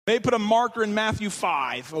Maybe put a marker in Matthew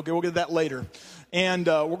 5. Okay, we'll get to that later. And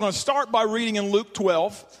we're going to start by reading in Luke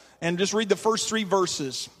 12 and just read the first 3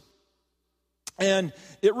 verses. And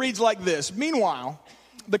it reads like this. Meanwhile,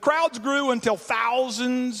 the crowds grew until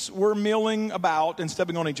thousands were milling about and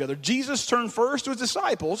stepping on each other. Jesus turned first to his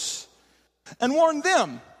disciples and warned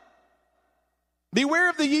them, "Beware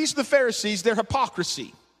of the yeast of the Pharisees, their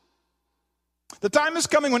hypocrisy. The time is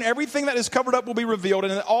coming when everything that is covered up will be revealed,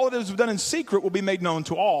 and all that is done in secret will be made known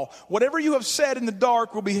to all. Whatever you have said in the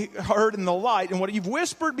dark will be heard in the light, and what you've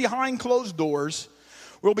whispered behind closed doors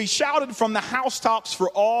will be shouted from the housetops for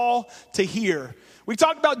all to hear." We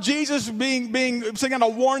talked about Jesus sending out a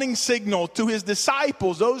warning signal to his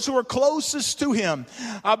disciples, those who are closest to him,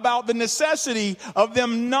 about the necessity of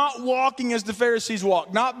them not walking as the Pharisees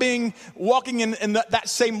walked, not walking in that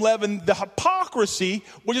same leaven. The hypocrisy,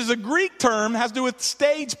 which is a Greek term, has to do with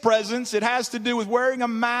stage presence. It has to do with wearing a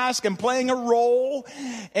mask and playing a role.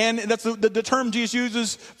 And that's the term Jesus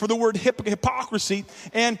uses for the word hypocrisy.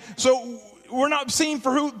 And so we're not seen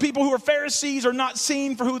for people who are Pharisees are not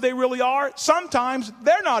seen for who they really are. Sometimes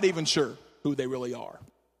they're not even sure who they really are.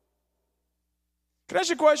 Can I ask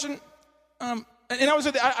you a question? And I would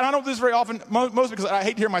say I don't do this very often, mostly because I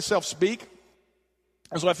hate to hear myself speak.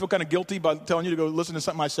 And so I feel kind of guilty by telling you to go listen to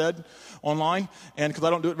something I said online, and because I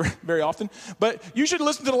don't do it very often. But you should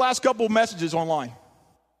listen to the last couple of messages online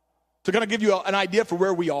to kind of give you an idea for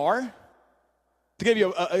where we are. To give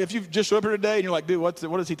you, if you've just showed up here today and you're like, dude,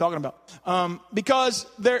 what is he talking about? Because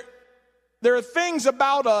there are things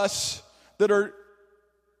about us that are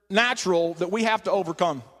natural that we have to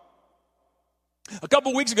overcome. A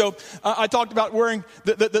couple weeks ago, I talked about wearing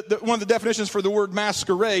one of the definitions for the word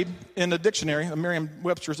masquerade in the dictionary, a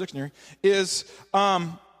Merriam-Webster's dictionary, is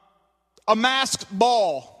a masked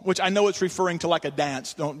ball, which I know it's referring to like a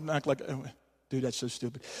dance. Don't act like... Dude, that's so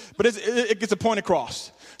stupid. But it gets a point across.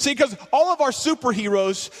 See, because all of our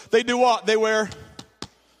superheroes, they do what? They wear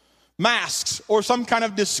masks or some kind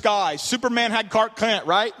of disguise. Superman had Clark Kent,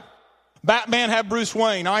 right? Batman had Bruce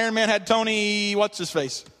Wayne. Iron Man had Tony, what's his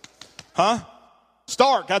face?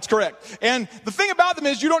 Stark, that's correct. And the thing about them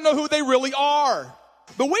is you don't know who they really are.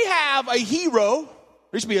 But we have a hero. There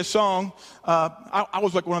used to be a song. I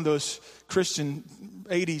was like one of those Christian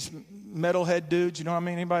 80s metalhead dudes. You know what I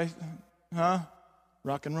mean? Anybody...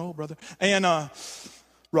 Rock and roll, brother. And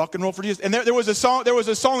rock and roll for Jesus. And there was a song,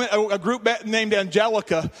 a group named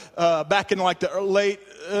Angelica back in like the late,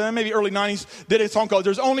 maybe early 90s, did a song called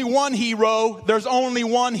There's Only One Hero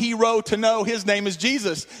to know. His name is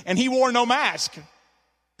Jesus. And he wore no mask.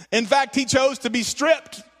 In fact, he chose to be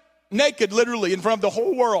stripped naked, literally, in front of the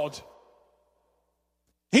whole world.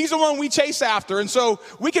 He's the one we chase after. And so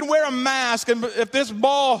we can wear a mask, and if this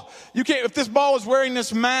ball is wearing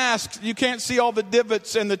this mask, you can't see all the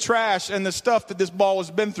divots and the trash and the stuff that this ball has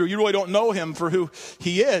been through. You really don't know him for who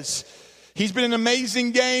he is. He's been in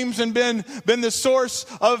amazing games and been the source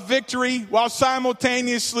of victory while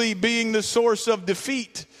simultaneously being the source of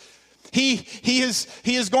defeat. He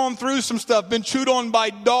has gone through some stuff, been chewed on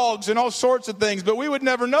by dogs and all sorts of things, but we would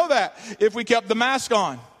never know that if we kept the mask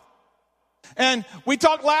on. And we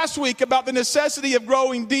talked last week about the necessity of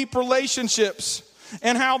growing deep relationships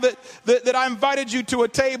and how that I invited you to a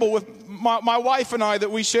table with my wife and I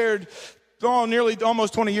that we shared nearly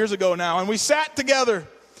almost 20 years ago now. And we sat together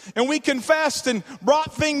and we confessed and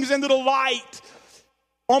brought things into the light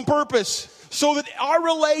on purpose so that our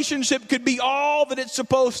relationship could be all that it's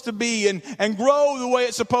supposed to be and grow the way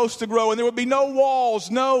it's supposed to grow. And there would be no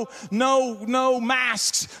walls, no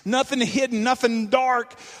masks, nothing hidden, nothing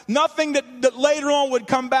dark, nothing that later on would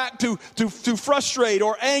come back to frustrate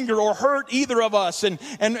or anger or hurt either of us.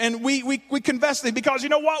 And we confess it because you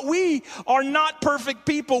know what? We are not perfect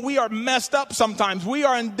people. We are messed up sometimes. We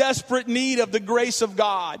are in desperate need of the grace of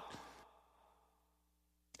God.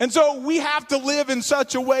 And so we have to live in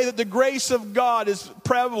such a way that the grace of God is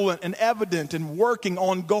prevalent and evident and working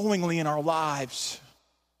ongoingly in our lives.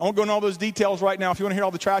 I won't go into all those details right now. If you want to hear all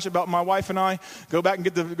the trash about my wife and I, go back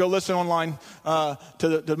and go listen online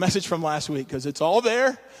to the message from last week because it's all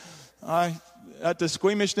there. At the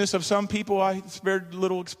squeamishness of some people, I spared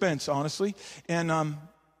little expense, honestly.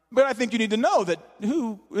 But I think you need to know that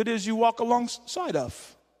who it is you walk alongside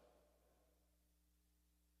of.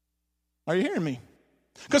 Are you hearing me?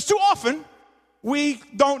 Because too often, we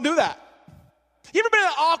don't do that. You ever been in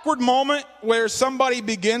an awkward moment where somebody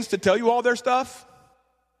begins to tell you all their stuff?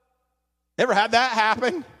 Ever had that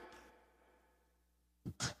happen?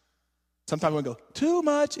 Sometimes we go, too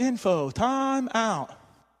much info, time out.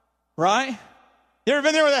 Right? You ever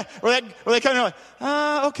been there where they kind of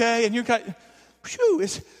like, okay, and you're kind of,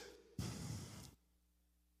 it's...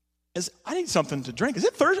 is, I need something to drink. Is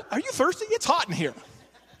it thirsty? Are you thirsty? It's hot in here.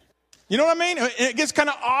 You know what I mean? It gets kind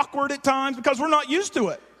of awkward at times because we're not used to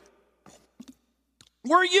it.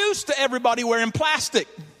 We're used to everybody wearing plastic.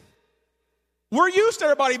 We're used to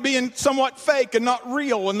everybody being somewhat fake and not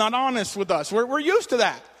real and not honest with us. We're used to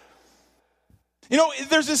that. You know,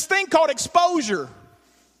 there's this thing called exposure.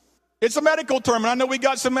 It's a medical term, and I know we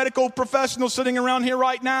got some medical professionals sitting around here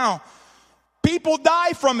right now. People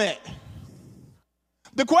die from it.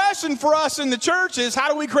 The question for us in the church is, how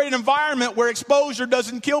do we create an environment where exposure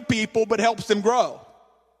doesn't kill people but helps them grow?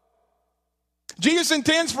 Jesus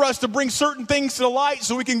intends for us to bring certain things to the light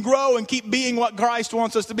so we can grow and keep being what Christ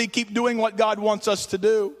wants us to be, keep doing what God wants us to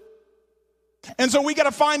do. And so we got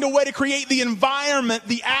to find a way to create the environment,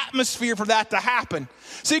 the atmosphere for that to happen.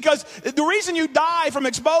 See, because the reason you die from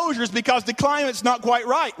exposure is because the climate's not quite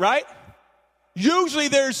right? Usually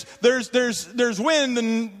there's wind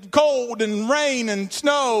and cold and rain and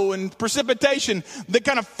snow and precipitation that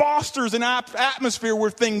kind of fosters an atmosphere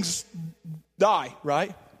where things die,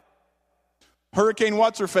 right? Hurricane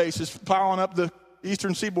What's-Her-Face is piling up the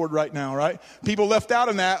eastern seaboard right now, right? People left out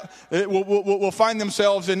in that will find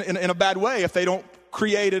themselves in a bad way if they don't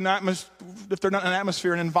create an atmosphere, if they're not in an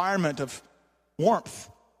atmosphere, an environment of warmth.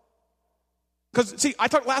 Because, see, I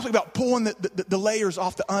talked last week about pulling the layers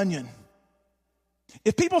off the onion.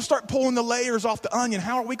 If people start pulling the layers off the onion,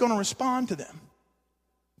 how are we going to respond to them?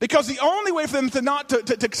 Because the only way for them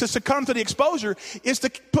to succumb to the exposure is to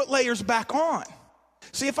put layers back on.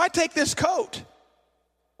 See, if I take this coat,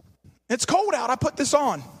 it's cold out, I put this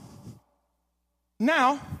on.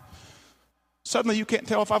 Now, suddenly you can't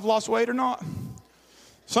tell if I've lost weight or not.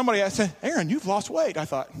 Somebody said, Aaron, you've lost weight. I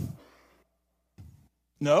thought,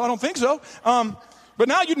 no, I don't think so. But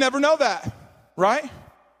now you'd never know that, right?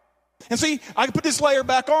 And see, I can put this layer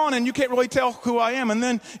back on and you can't really tell who I am. And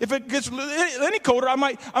then if it gets any colder, I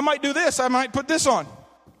might do this. I might put this on,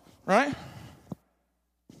 right?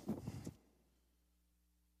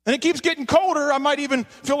 And it keeps getting colder. I might even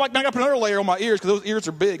feel like I got to put another layer on my ears because those ears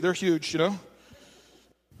are big. They're huge, you know.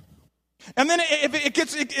 And then if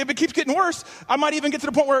it keeps getting worse, I might even get to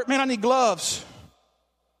the point where, man, I need gloves.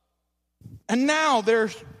 And now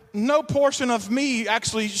there's no portion of me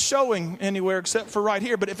actually showing anywhere except for right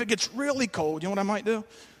here. But if it gets really cold, you know what I might do?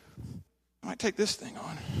 I might take this thing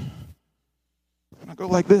on. And I go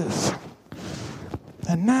like this.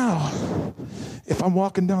 And now, if I'm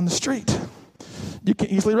walking down the street, you can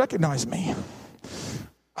easily recognize me.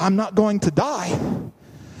 I'm not going to die,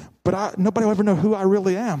 but nobody will ever know who I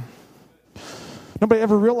really am. Nobody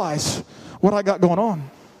ever realize what I got going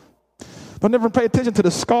on. They'll never pay attention to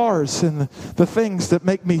the scars and the things that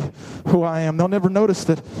make me who I am. They'll never notice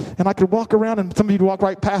that. And I could walk around and some of you would walk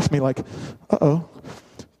right past me like, uh-oh,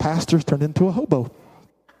 pastor's turned into a hobo.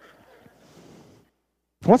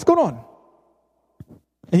 What's going on?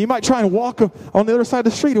 And you might try and walk on the other side of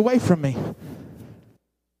the street away from me.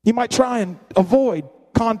 You might try and avoid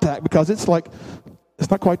contact because it's not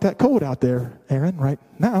quite that cold out there, Aaron, right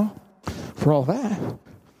now. For all that,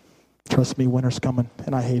 trust me, winter's coming,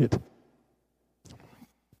 and I hate it.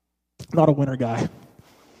 Not a winter guy.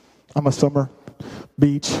 I'm a summer,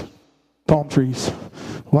 beach, palm trees,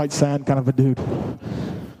 white sand kind of a dude. And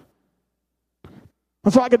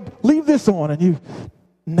so I could leave this on, and you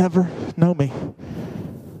never know me.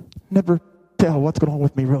 Never tell what's going on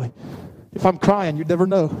with me, really. If I'm crying, you'd never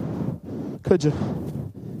know, could you?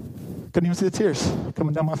 Couldn't even see the tears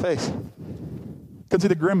coming down my face. Couldn't see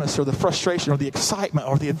the grimace or the frustration or the excitement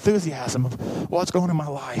or the enthusiasm of what's going on in my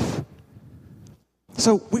life.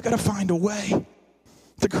 So we've got to find a way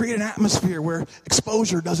to create an atmosphere where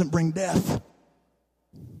exposure doesn't bring death.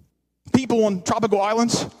 People on tropical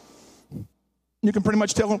islands, you can pretty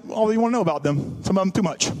much tell all you want to know about them. Some of them too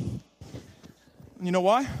much. And you know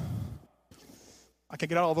why? I can't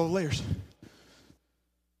get out all those layers.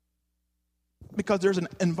 Because there's an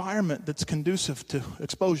environment that's conducive to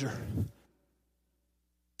exposure.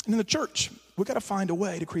 And in the church, we've got to find a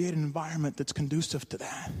way to create an environment that's conducive to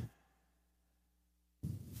that.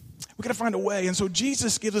 We've got to find a way. And so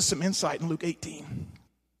Jesus gives us some insight in Luke 18.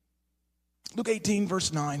 Luke 18,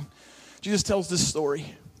 verse 9. Jesus tells this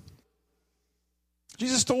story.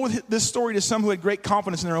 Jesus told this story to some who had great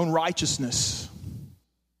confidence in their own righteousness.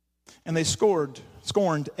 And they scorned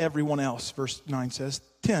everyone else. Verse 9 says,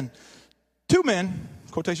 10. 2 men,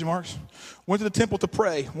 quotation marks, went to the temple to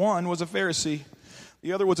pray. One was a Pharisee.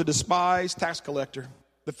 The other was a despised tax collector.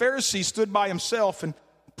 The Pharisee stood by himself and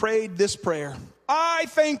prayed this prayer. I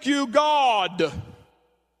thank you, God. And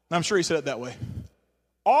I'm sure he said it that way.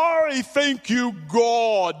 I thank you,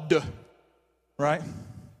 God. Right?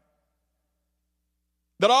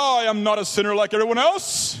 That I am not a sinner like everyone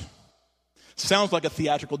else. Sounds like a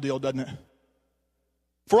theatrical deal, doesn't it?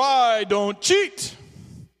 For I don't cheat,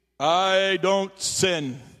 I don't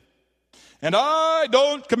sin, and I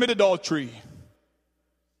don't commit adultery.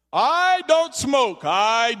 I don't smoke,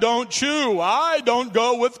 I don't chew, I don't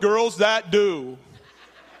go with girls that do.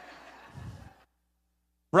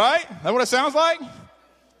 Right? That what it sounds like?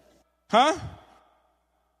 Huh?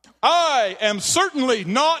 I am certainly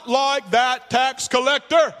not like that tax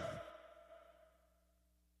collector.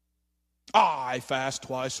 I fast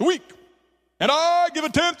twice a week, and I give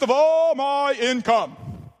 1/10 of all my income.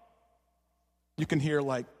 You can hear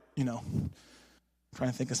trying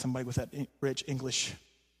to think of somebody with that rich English,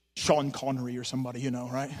 Sean Connery or somebody,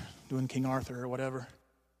 right? Doing King Arthur or whatever.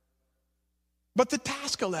 But the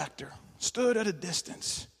tax collector stood at a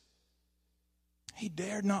distance. He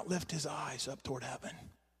dared not lift his eyes up toward heaven.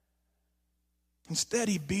 Instead,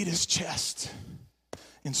 he beat his chest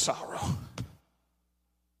in sorrow.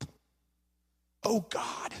 Oh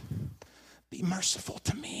God, be merciful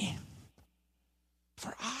to me,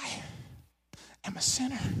 for I am a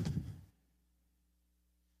sinner.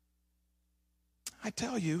 I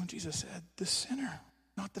tell you, Jesus said, the sinner,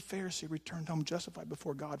 not the Pharisee, returned home justified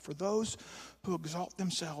before God. For those who exalt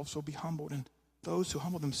themselves will be humbled, and those who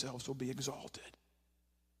humble themselves will be exalted.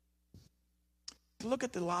 Look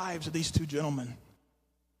at the lives of these two gentlemen.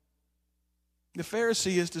 The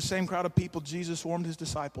Pharisee is the same crowd of people Jesus warned his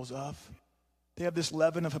disciples of. They have this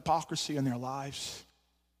leaven of hypocrisy in their lives.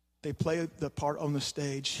 They play the part on the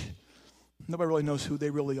stage. Nobody really knows who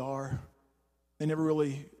they really are. They never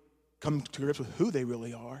really come to grips with who they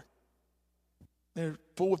really are. They're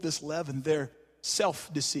full of this leaven. They're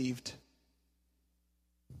self-deceived.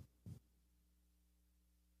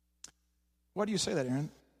 Why do you say that, Aaron?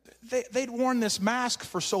 They'd worn this mask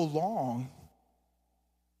for so long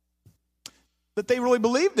that they really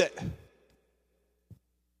believed it.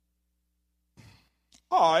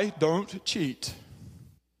 I don't cheat.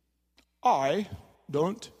 I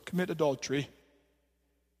don't commit adultery.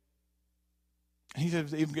 He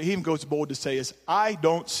even goes bold to say is, I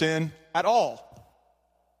don't sin at all.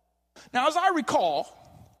 Now, as I recall,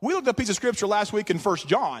 we looked at a piece of scripture last week in 1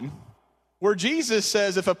 John, where Jesus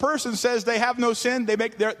says if a person says they have no sin, they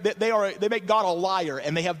make God a liar,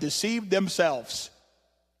 and they have deceived themselves.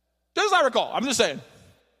 Just as I recall, I'm just saying.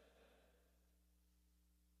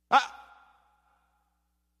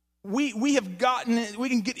 We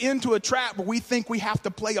can get into a trap where we think we have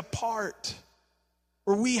to play a part,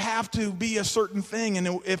 or we have to be a certain thing.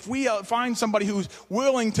 And if we find somebody who's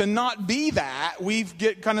willing to not be that, we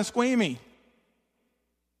get kind of squeamy.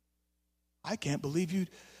 I can't believe you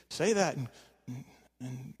say that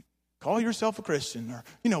and call yourself a Christian, or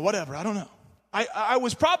whatever. I don't know. I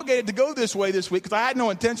was propagated to go this way this week because I had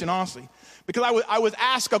no intention, honestly, because I was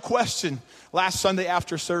asked a question last Sunday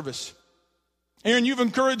after service. Aaron, you've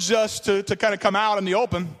encouraged us to kind of come out in the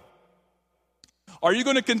open. Are you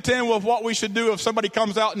going to contend with what we should do if somebody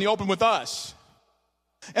comes out in the open with us?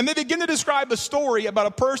 And they begin to describe a story about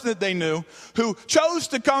a person that they knew who chose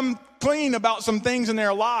to come clean about some things in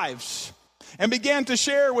their lives and began to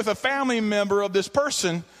share with a family member of this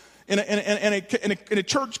person in a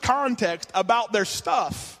church context about their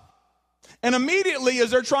stuff. And immediately, as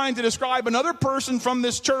they're trying to describe another person from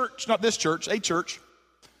this church, not this church, a church,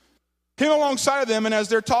 came alongside of them, and as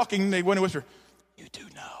they're talking, they went and whispered, you do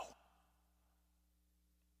know.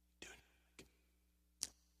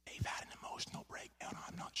 They've had an emotional breakdown.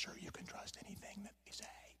 I'm not sure you can trust anything that they say.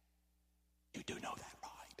 You do know that,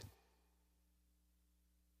 right?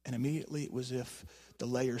 And immediately it was as if the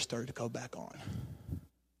layers started to go back on.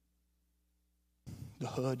 The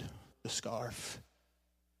hood, the scarf.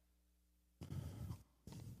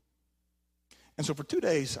 And so for 2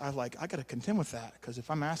 days, I got to contend with that, because if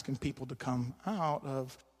I'm asking people to come out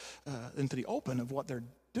of into the open of what they're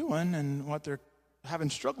doing and what they're having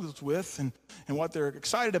struggles with and what they're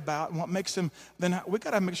excited about and what makes them, then we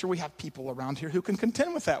got to make sure we have people around here who can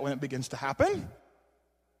contend with that when it begins to happen.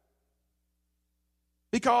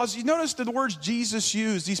 Because you notice the words Jesus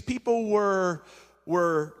used, these people were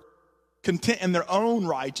content in their own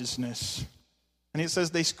righteousness. And it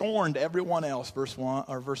says they scorned everyone else, verse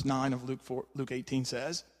 9 of Luke 18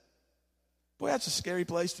 says. Boy, that's a scary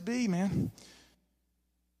place to be, man.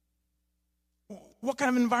 What kind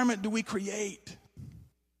of environment do we create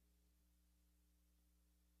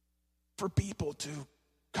for people to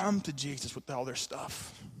come to Jesus with all their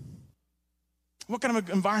stuff? What kind of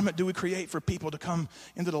environment do we create for people to come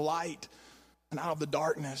into the light and out of the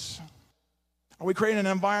darkness? Are we creating an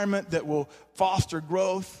environment that will foster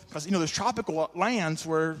growth? Because, there's tropical lands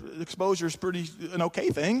where exposure is an okay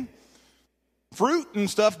thing. Fruit and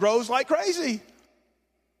stuff grows like crazy.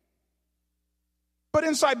 But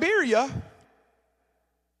in Siberia,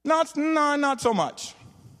 not so much.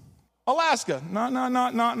 Alaska,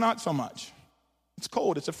 not so much. It's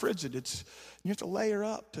cold, it's a frigid, you have to layer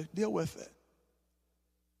up to deal with it.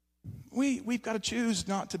 We've got to choose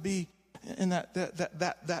not to be in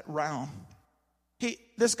that realm.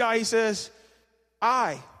 This guy, he says,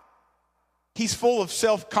 he's full of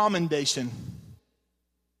self-commendation.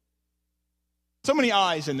 So many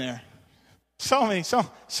I's in there. So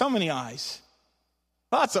many I's.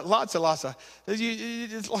 Lots of.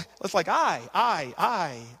 It's like I.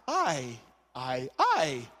 And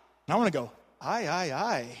I want to go,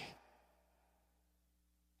 I.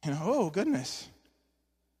 Oh, goodness.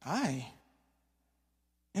 I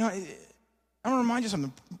want to remind you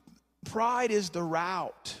something. Pride is the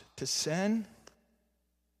route to sin.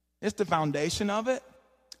 It's the foundation of it.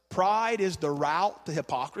 Pride is the route to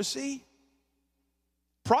hypocrisy.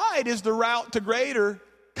 Pride is the route to greater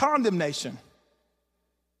condemnation.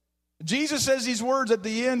 Jesus says these words at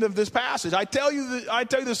the end of this passage. I tell you,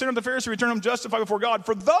 the sinner of the Pharisee return him justified before God.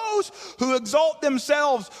 For those who exalt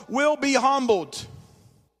themselves will be humbled.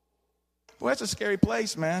 Boy, that's a scary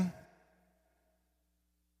place, man.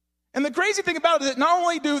 And the crazy thing about it is that not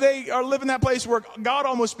only do they live in that place where God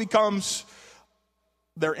almost becomes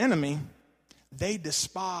their enemy, they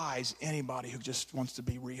despise anybody who just wants to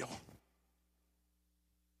be real.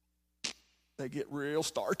 They get real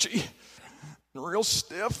starchy, real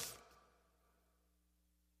stiff.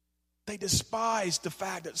 They despise the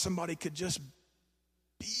fact that somebody could just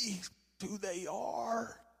be who they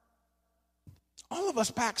are. All of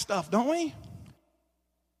us pack stuff, don't we?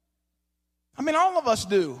 I mean, all of us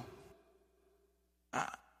do.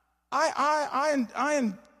 I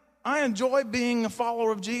enjoy being a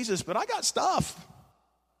follower of Jesus, but I got stuff.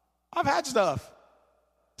 I've had stuff.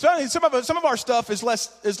 So some of our stuff is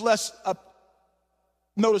less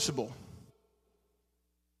noticeable.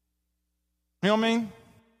 You know what I mean?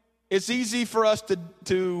 It's easy for us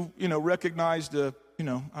to recognize the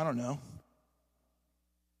I don't know,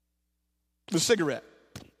 the cigarette.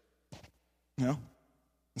 And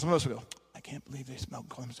some of us will go, I can't believe they smoke and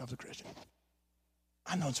call themselves a Christian.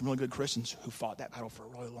 I know some really good Christians who fought that battle for a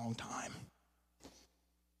really long time.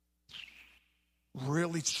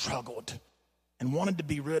 Really struggled and wanted to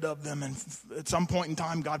be rid of them. And at some point in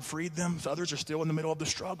time, God freed them. So others are still in the middle of the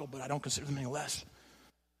struggle, but I don't consider them any less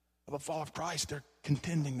of a follower of Christ. They're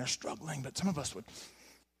contending, they're struggling, but some of us would.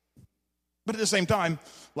 But at the same time,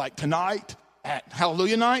 like tonight at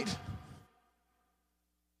Hallelujah Night,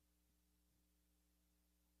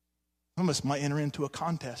 some of us might enter into a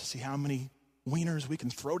contest to see how many wieners we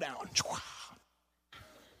can throw down.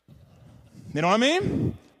 You know what I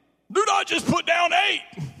mean? Dude, I just put down 8.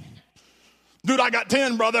 Dude, I got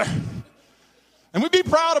 10, brother. And we'd be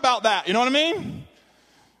proud about that, you know what I mean?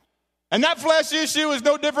 And that flesh issue is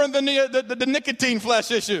no different than the nicotine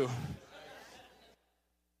flesh issue.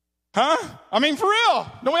 Huh? I mean, for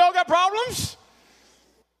real. Don't we all got problems?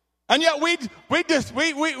 And yet we'd give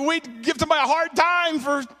somebody a hard time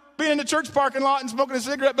for being in the church parking lot and smoking a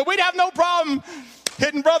cigarette, but we'd have no problem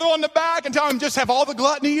hitting brother on the back and telling him, just have all the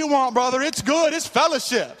gluttony you want, brother. It's good. It's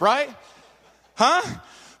fellowship, right? Huh?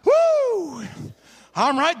 Woo!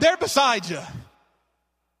 I'm right there beside you.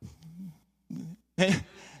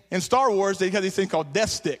 In Star Wars, they have these things called death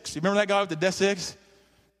sticks. You remember that guy with the death sticks?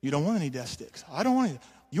 You don't want any death sticks. I don't want any.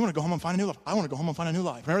 You want to go home and find a new life. I want to go home and find a new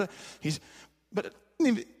life. Remember that? But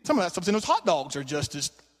some of that stuff's in those hot dogs are just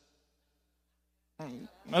as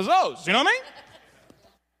those. You know what I mean?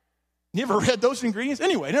 You ever read those ingredients?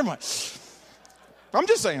 Anyway, never mind. I'm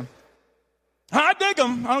just saying. I dig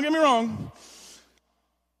them. Don't get me wrong.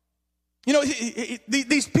 You know,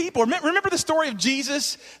 these people, remember the story of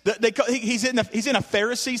Jesus? He's in a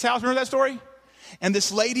Pharisee's house. Remember that story? And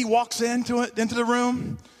this lady walks into the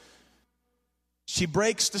room. She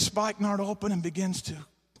breaks the spikenard open and begins to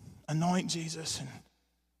anoint Jesus and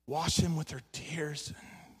wash him with her tears.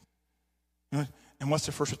 And what's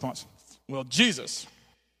their first response? Well, Jesus,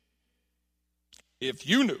 if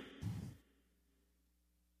you knew.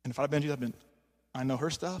 And if I'd been Jesus, I know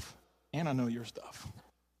her stuff and I know your stuff.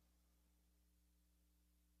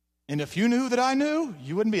 And if you knew that I knew,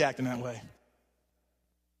 you wouldn't be acting that way.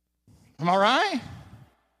 Am I right?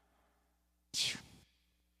 See,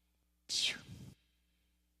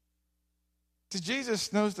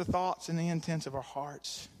 Jesus knows the thoughts and the intents of our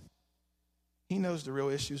hearts. He knows the real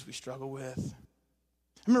issues we struggle with.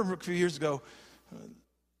 I remember a few years ago,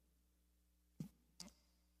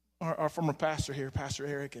 our former pastor here, Pastor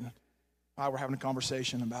Eric, and I were having a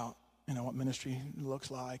conversation about, what ministry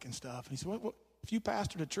looks like and stuff. And he said, what if you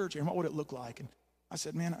pastored a church here, what would it look like? And I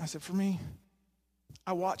said, for me,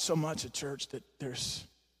 I watch so much at church that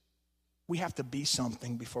we have to be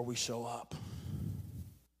something before we show up.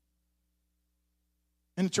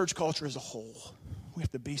 In the church culture as a whole, we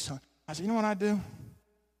have to be something. I said, you know what I'd do?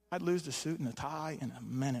 I'd lose the suit and the tie in a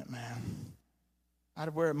minute, man.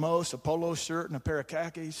 I'd wear at most a polo shirt and a pair of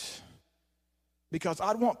khakis, because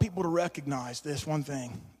I'd want people to recognize this one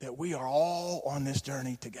thing, that we are all on this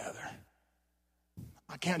journey together.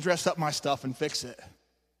 I can't dress up my stuff and fix it.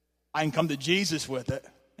 I can come to Jesus with it,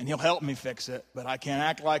 and he'll help me fix it, but I can't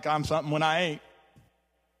act like I'm something when I ain't.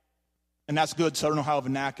 And that's good Southern Ohio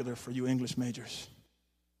vernacular for you English majors.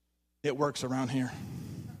 It works around here.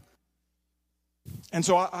 And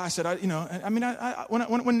so I said,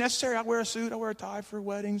 when necessary, I wear a suit, I wear a tie for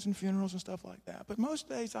weddings and funerals and stuff like that. But most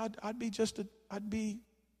days, I'd be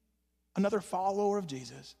another follower of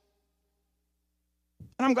Jesus.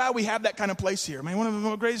 And I'm glad we have that kind of place here. I mean, one of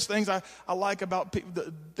the greatest things I like about people,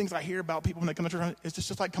 the things I hear about people when they come to church, is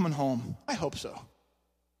just like coming home. I hope so.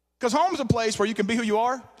 Because home's a place where you can be who you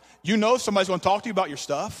are. You know somebody's going to talk to you about your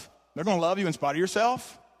stuff. They're going to love you in spite of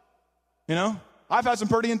yourself. You know? I've had some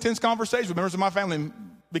pretty intense conversations with members of my family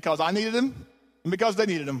because I needed them and because they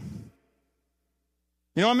needed them.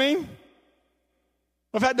 You know what I mean?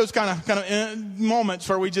 I've had those kind of moments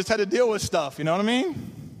where we just had to deal with stuff. You know what I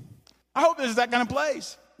mean? I hope this is that kind of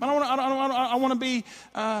place. I want to be.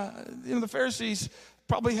 The Pharisees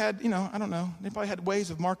probably had. I don't know. They probably had ways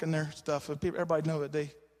of marking their stuff. So everybody know that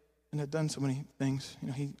they had done so many things.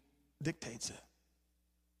 He dictates it.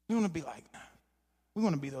 We want to be like that. We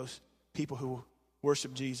want to be those people who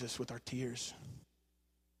worship Jesus with our tears,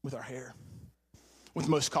 with our hair, with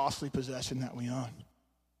the most costly possession that we own.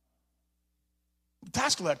 The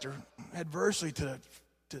tax collector, adversely to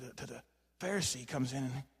the Pharisee, comes in,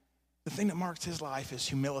 and the thing that marks his life is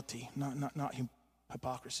humility, not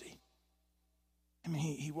hypocrisy. I mean,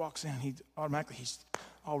 he walks in, and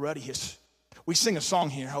we sing a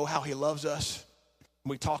song here, oh, how he loves us.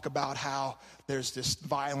 We talk about how there's this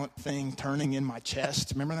violent thing turning in my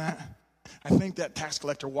chest. Remember that? I think that tax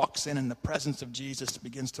collector walks in and the presence of Jesus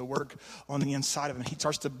begins to work on the inside of him. He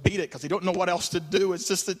starts to beat it because he don't know what else to do. It's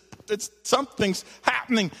just that something's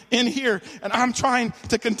happening in here, and I'm trying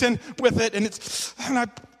to contend with it, and I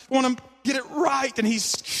want to get it right. And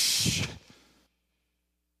he's,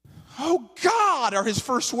 oh God, are his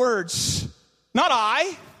first words. Not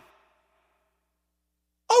I.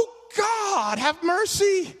 Oh God, have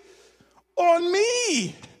mercy on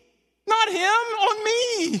me. Not him, on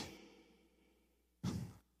me.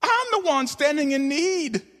 I'm the one standing in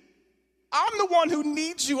need. I'm the one who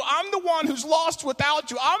needs you. I'm the one who's lost without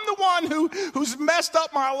you. I'm the one who's messed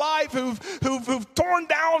up my life, who've torn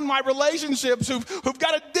down my relationships, who've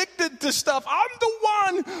got addicted to stuff. I'm the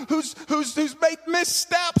one who's made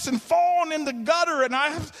missteps and fallen in the gutter, and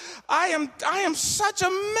I am such a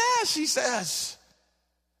mess, he says.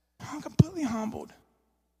 I'm completely humbled.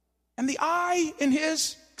 And the I in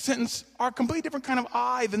his sentence are a completely different kind of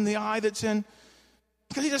I than the I that's in,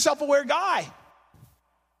 because he's a self-aware guy.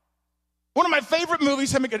 One of my favorite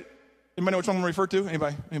movies, anybody know which one I'm referring to?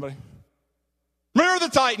 Anybody? Remember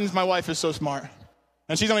the Titans? My wife is so smart.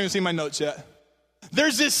 And she's not even seen my notes yet.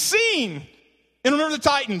 There's this scene in Remember the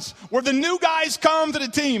Titans where the new guys come to the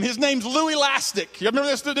team. His name's Louis Lastic. You remember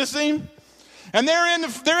this scene? And they're in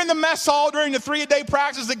the mess hall during the 3-a-day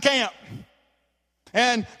practice at camp.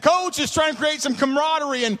 And coach is trying to create some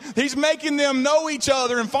camaraderie, and he's making them know each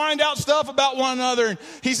other and find out stuff about one another. And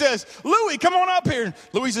he says, Louis, come on up here. And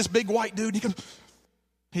Louis this big white dude.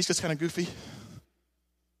 He's just kind of goofy.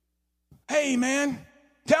 Hey, man,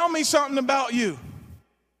 tell me something about you.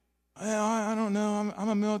 Well, I don't know. I'm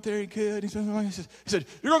a military kid. He said, you're going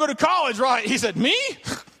to go to college, right? He said, me?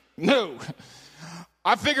 No.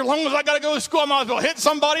 I figured as long as I got to go to school, I might as well hit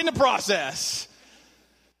somebody in the process.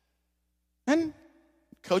 And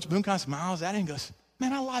Coach Boone kind of smiles at him and goes,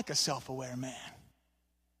 man, I like a self-aware man.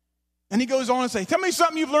 And he goes on and says, tell me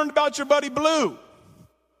something you've learned about your buddy Blue.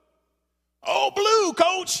 Oh, Blue,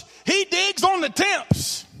 Coach, he digs on the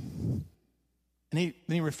temps. And then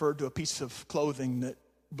he referred to a piece of clothing that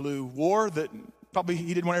Blue wore that probably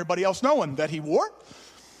he didn't want everybody else knowing that he wore.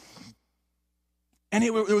 And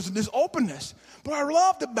it was this openness. But what I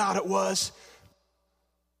loved about it was,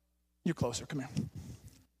 you're closer, come here.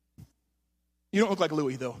 You don't look like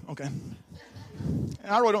Louis, though, okay? And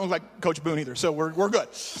I really don't look like Coach Boone either, so we're good.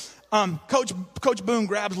 Coach Boone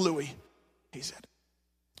grabs Louis. He said,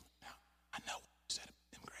 now, I know you said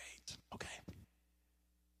them grades, okay?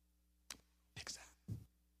 Fix that.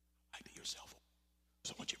 Like to yourself.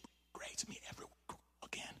 So once you grades me every week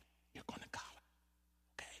again, you're going to college,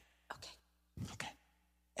 okay? Okay.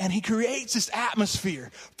 And he creates this atmosphere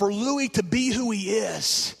for Louis to be who he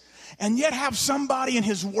is, and yet have somebody in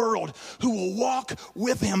his world who will walk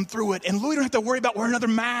with him through it. And Louis don't have to worry about wearing another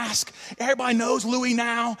mask. Everybody knows Louis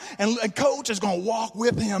now, and Coach is going to walk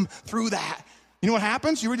with him through that. You know what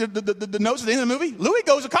happens? You read the notes at the end of the movie? Louis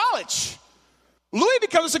goes to college. Louis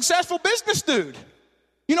becomes a successful business dude.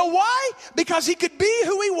 You know why? Because he could be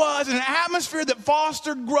who he was in an atmosphere that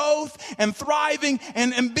fostered growth and thriving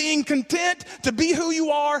and being content to be who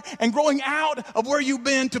you are and growing out of where you've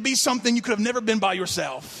been to be something you could have never been by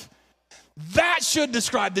yourself. That should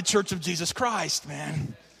describe the Church of Jesus Christ,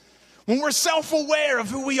 man. When we're self-aware of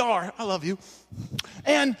who we are. I love you.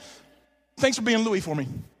 And thanks for being Louis for me.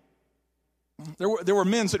 There were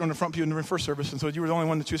men sitting on the front pew in the first service, and so you were the only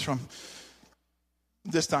one to choose from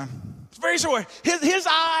this time. It's very sure. His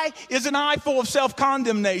eye is an eye full of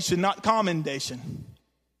self-condemnation, not commendation.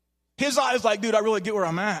 His eye is like, dude, I really get where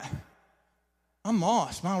I'm at. I'm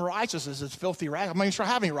lost. My righteousness is filthy rags. I'm not even sure I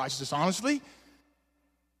have any righteousness, honestly.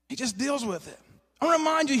 He just deals with it. I want to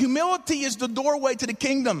remind you, humility is the doorway to the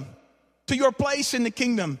kingdom, to your place in the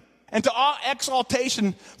kingdom, and to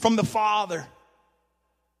exaltation from the Father.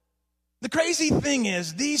 The crazy thing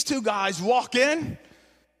is, these two guys walk in,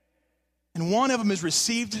 and one of them is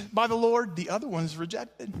received by the Lord, the other one is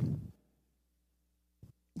rejected.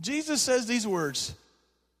 Jesus says these words,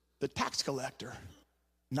 the tax collector,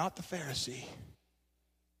 not the Pharisee,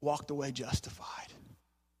 walked away justified.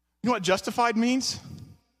 You know what justified means?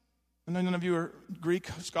 I know none of you are Greek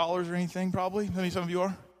scholars or anything, probably. Maybe some of you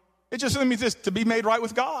are. It just means this, to be made right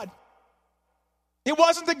with God. It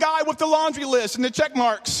wasn't the guy with the laundry list and the check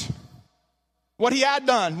marks. What he had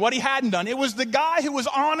done, what he hadn't done. It was the guy who was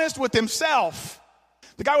honest with himself.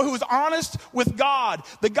 The guy who was honest with God.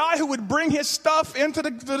 The guy who would bring his stuff into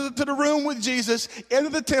the room with Jesus, into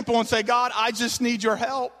the temple and say, God, I just need your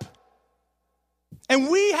help. And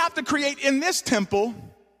we have to create in this temple,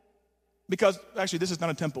 because actually this is not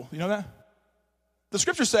a temple. You know that? The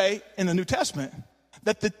scriptures say in the New Testament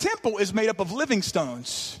that the temple is made up of living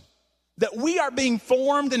stones. That we are being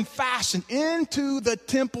formed and fashioned into the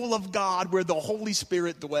temple of God where the Holy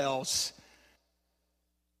Spirit dwells.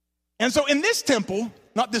 And so in this temple,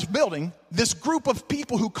 not this building, this group of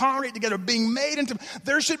people who congregate together being made into,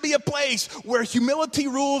 there should be a place where humility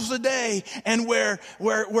rules the day and where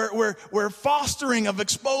fostering of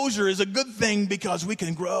exposure is a good thing because we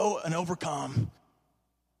can grow and overcome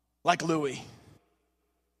like Louis.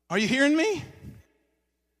 Are you hearing me?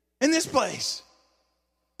 In this place.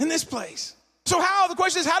 In this place. So the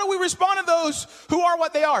question is, how do we respond to those who are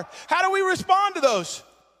what they are? How do we respond to those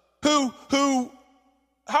who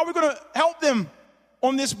how are we going to help them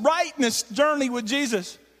on this brightness journey with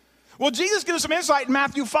Jesus? Well, Jesus gives us some insight in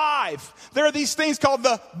Matthew 5. There are these things called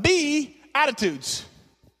the be attitudes.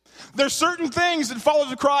 There's certain things that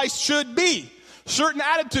followers of Christ should be. Certain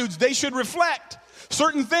attitudes they should reflect.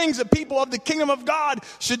 Certain things that people of the kingdom of God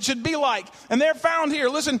should be like. And they're found here.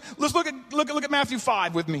 Listen, let's look at Matthew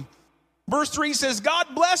 5 with me. Verse 3 says,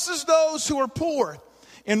 God blesses those who are poor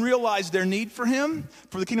and realize their need for him,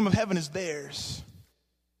 for the kingdom of heaven is theirs.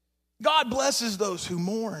 God blesses those who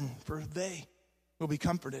mourn, for they will be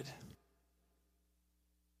comforted.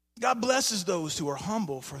 God blesses those who are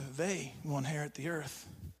humble, for they will inherit the earth,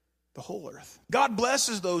 the whole earth. God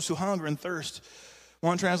blesses those who hunger and thirst.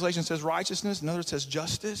 One translation says righteousness, another says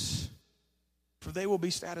justice, for they will be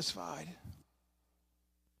satisfied.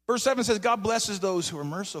 Verse 7 says, God blesses those who are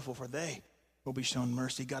merciful, for they will be shown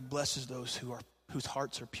mercy. God blesses those whose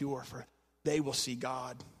hearts are pure, for they will see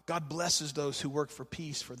God. God blesses those who work for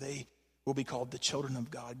peace, for they will be called the children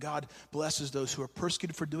of God. God blesses those who are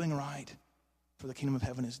persecuted for doing right, for the kingdom of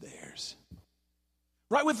heaven is theirs.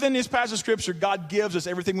 Right within this passage of scripture, God gives us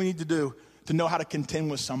everything we need to do to know how to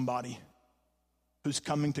contend with somebody who's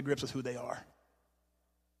coming to grips with who they are.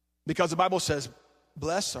 Because the Bible says,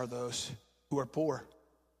 blessed are those who are poor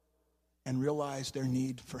and realize their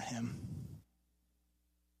need for him.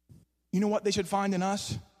 You know what they should find in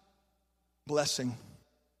us? Blessing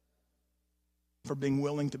for being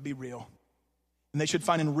willing to be real. And they should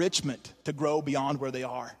find enrichment to grow beyond where they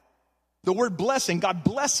are. The word blessing, God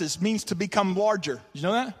blesses, means to become larger. Did you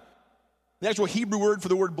know that? The actual Hebrew word for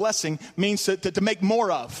the word blessing means to make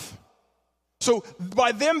more of. So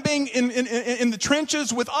by them being in the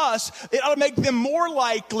trenches with us, it ought to make them more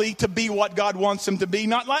likely to be what God wants them to be,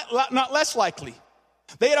 not less likely.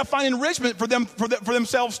 They ought to find enrichment for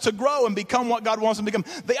themselves to grow and become what God wants them to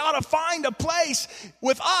become. They ought to find a place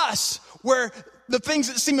with us where the things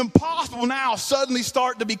that seem impossible now suddenly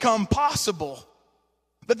start to become possible.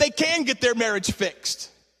 That they can get their marriage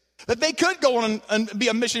fixed. That they could go on and be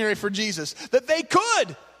a missionary for Jesus. That they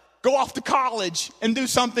could go off to college and do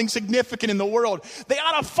something significant in the world. They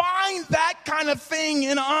ought to find that kind of thing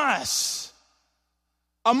in us,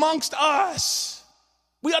 amongst us.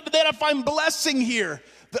 They ought to find blessing here,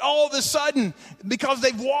 that all of a sudden, because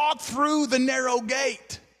they've walked through the narrow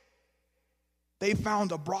gate, they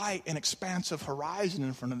found a bright and expansive horizon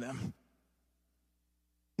in front of them.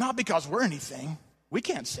 Not because we're anything. We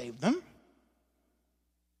can't save them.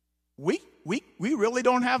 We really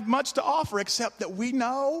don't have much to offer except that we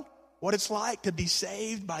know what it's like to be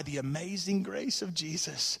saved by the amazing grace of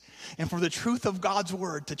Jesus, and for the truth of God's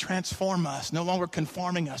word to transform us, no longer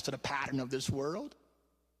conforming us to the pattern of this world.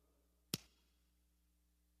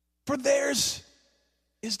 For theirs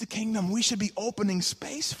is the kingdom. We should be opening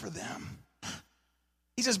space for them.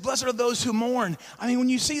 He says, blessed are those who mourn. I mean, when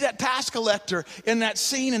you see that tax collector in that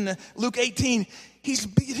scene in Luke 18, he's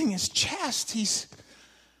beating his chest. He's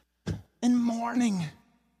in mourning.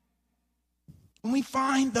 When we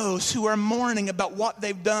find those who are mourning about what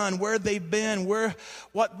they've done, where they've been,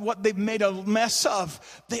 what they've made a mess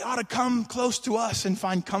of, they ought to come close to us and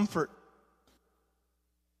find comfort.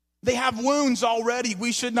 They have wounds already.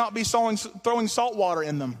 We should not be throwing salt water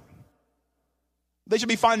in them. They should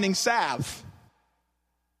be finding salve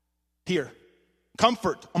here.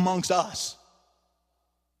 Comfort amongst us.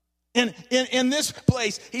 In this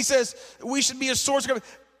place, he says, we should be a source of comfort.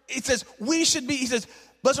 He says,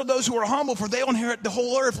 blessed are those who are humble, for they'll inherit the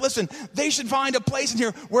whole earth. Listen, they should find a place in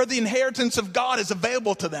here where the inheritance of God is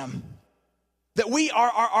available to them. That we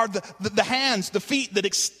are the hands, the feet that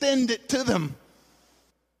extend it to them.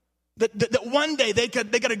 That one day they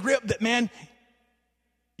got a grip that, man,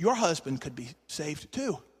 your husband could be saved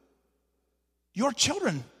too. Your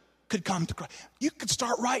children could come to Christ. You could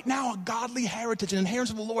start right now a godly heritage, an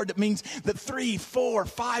inheritance of the Lord that means that 3, 4,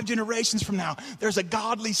 5 generations from now, there's a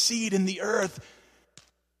godly seed in the earth.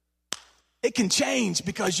 It can change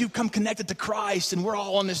because you've come connected to Christ and we're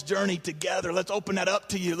all on this journey together. Let's open that up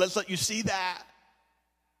to you. Let's let you see that.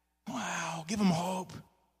 Wow, give them hope.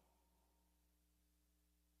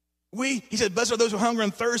 He said, blessed are those who hunger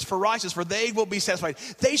and thirst for righteousness, for they will be satisfied.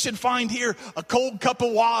 They should find here a cold cup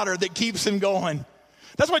of water that keeps them going.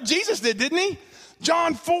 That's what Jesus did, didn't he?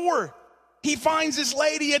 John 4, he finds this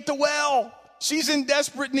lady at the well. She's in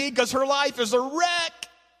desperate need because her life is a wreck.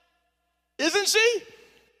 Isn't she?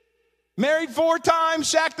 Married 4 times,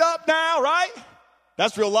 shacked up now, right?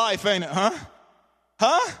 That's real life, ain't it, huh?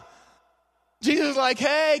 Huh? Jesus is like,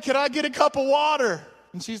 hey, can I get a cup of water?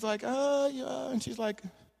 And she's like, yeah. And she's like,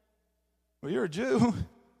 well, you're a Jew,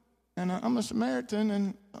 and I'm a Samaritan,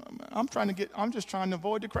 and I'm just trying to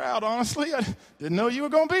avoid the crowd, honestly. I didn't know you were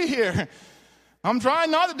going to be here. I'm trying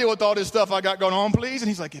not to deal with all this stuff I got going on, please. And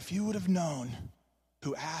he's like, if you would have known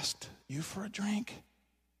who asked you for a drink,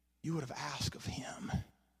 you would have asked of him,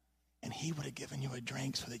 and he would have given you a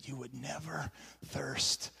drink so that you would never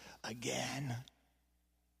thirst again.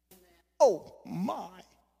 Oh, my.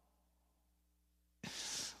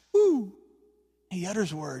 Woo. He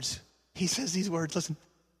utters words. He says these words, listen,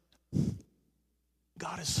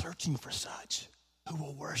 God is searching for such who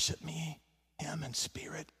will worship him in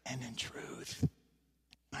spirit and in truth. And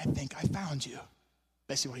I think I found you.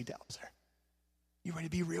 Basically what he tells her. You ready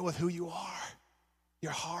to be real with who you are?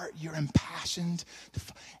 Your heart, you're impassioned.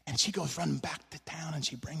 And she goes running back to town and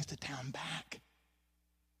she brings the town back.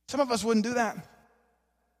 Some of us wouldn't do that.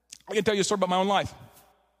 I can tell you a story about my own life.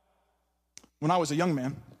 When I was a young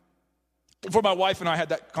man, before my wife and I had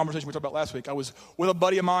that conversation we talked about last week, I was with a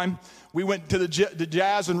buddy of mine. We went to the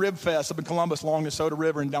Jazz and Rib Fest up in Columbus along the Soda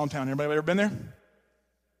River in downtown. Anybody ever been there?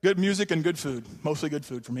 Good music and good food, mostly good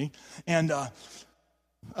food for me. And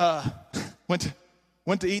went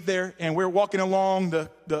to eat there, and we were walking along all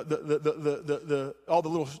the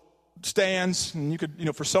little stands, and you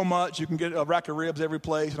could, for so much you can get a rack of ribs every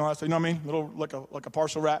place and all that stuff. You know what I mean? Little like a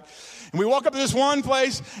parcel rack. And we walk up to this one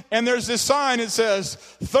place, and there's this sign that says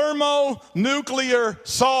thermonuclear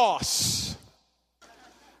sauce.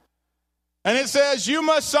 And it says, you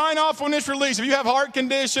must sign off on this release. If you have heart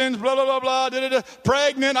conditions, blah, blah, blah, blah,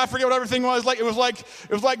 pregnant, I forget what everything was. It was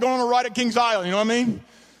like going on a ride at Kings Island, you know what I mean?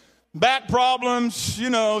 Back problems,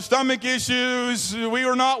 stomach issues. We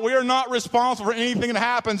are not responsible for anything that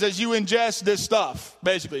happens as you ingest this stuff,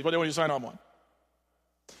 basically, what they want you to sign off on.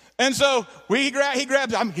 And so he grabbed,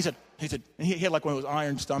 he said, he had like one of those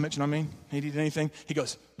iron stomachs, you know what I mean? He'd eat anything. He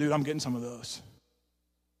goes, dude, I'm getting some of those.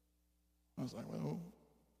 I was like, well,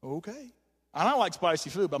 okay. I don't like spicy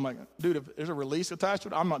food, but I'm like, dude, if there's a release attached to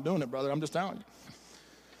it, I'm not doing it, brother. I'm just telling you.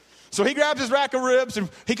 So he grabs his rack of ribs, and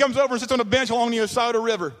he comes over and sits on a bench along the other side of the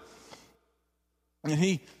river. And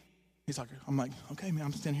he's like, I'm like, okay, man,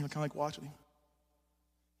 I'm standing here kind of like watching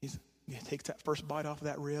him. He takes that first bite off of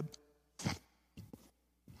that rib.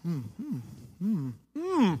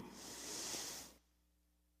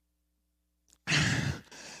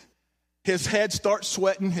 His head starts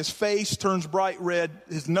sweating. His face turns bright red.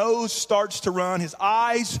 His nose starts to run. His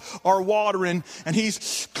eyes are watering. And he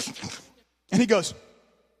goes,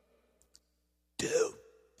 dude,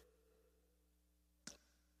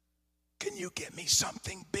 can you get me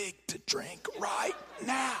something big to drink right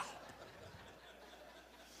now?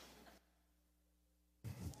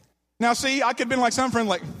 Now, see, I could have been like some friend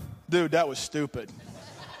like, dude, that was stupid.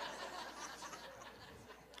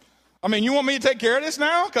 I mean, you want me to take care of this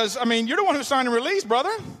now? Because, I mean, you're the one who signed the release, brother.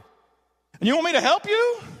 And you want me to help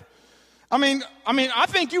you? I mean, I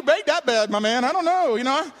think you baked that bad, my man. I don't know,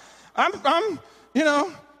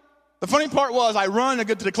 The funny part was I run, I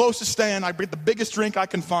get to the closest stand, I get the biggest drink I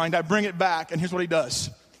can find, I bring it back, and here's what he does.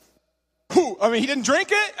 He didn't drink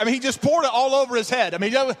it. He just poured it all over his head.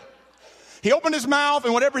 He opened his mouth,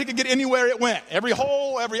 and whatever he could get anywhere, it went. Every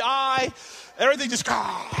hole, every eye, everything just,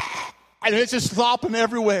 and it's just slopping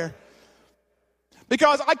everywhere.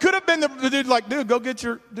 Because I could have been the dude like, dude, go get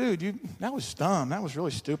your, that was dumb. That was really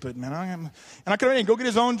stupid, man. And I could have made him go get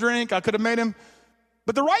his own drink. I could have made him.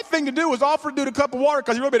 But the right thing to do was offer the dude a cup of water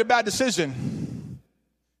because he really made a bad decision.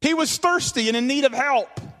 He was thirsty and in need of help.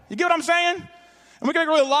 You get what I'm saying? And we can get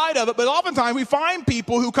really light of it, but oftentimes we find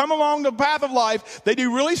people who come along the path of life, they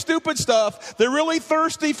do really stupid stuff, they're really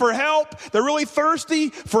thirsty for help, they're really thirsty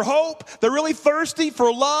for hope, they're really thirsty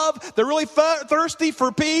for love, they're really thirsty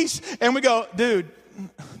for peace, and we go, dude,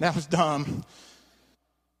 that was dumb.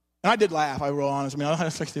 And I did laugh, I was real honest. I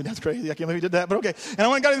was like, dude, that's crazy. I can't believe you did that, but okay. And I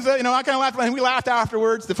went and got him, I kind of laughed, and we laughed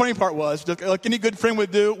afterwards. The funny part was, just like any good friend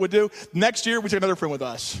would do, next year we took another friend with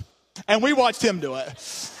us. And we watched him do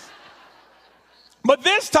it. But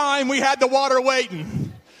this time we had the water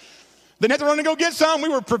waiting. Didn't have to run and go get some. We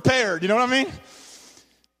were prepared. You know what I mean?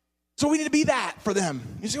 So we need to be that for them.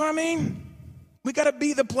 You see what I mean? We got to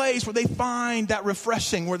be the place where they find that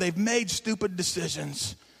refreshing, where they've made stupid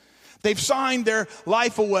decisions. They've signed their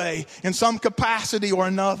life away in some capacity or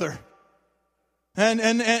another. And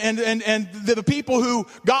the people who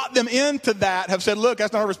got them into that have said, look,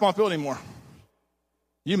 that's not our responsibility anymore.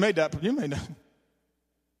 You made that. You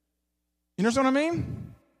know what I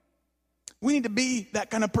mean? We need to be that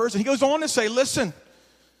kind of person. He goes on to say, listen,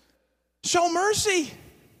 show mercy.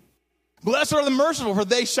 Blessed are the merciful, for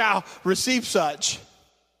they shall receive such.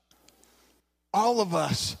 All of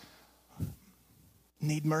us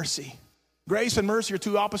need mercy. Grace and mercy are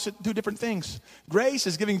two different things. Grace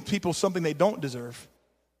is giving people something they don't deserve.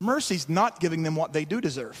 Mercy is not giving them what they do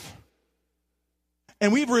deserve.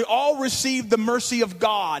 And we've all received the mercy of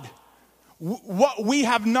God. What we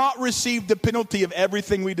have not received the penalty of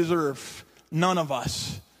everything we deserve. None of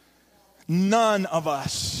us. None of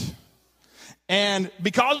us. And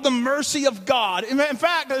because of the mercy of God, in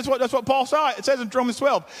fact, that's what Paul saw. It says in Romans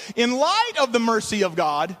 12, in light of the mercy of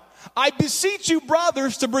God, I beseech you,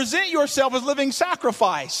 brothers, to present yourself as living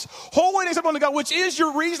sacrifice, holy and acceptable unto God, which is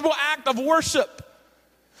your reasonable act of worship.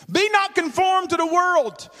 Be not conformed to the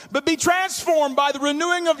world, but be transformed by the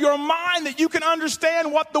renewing of your mind, that you can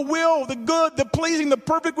understand what the will, the good, the pleasing, the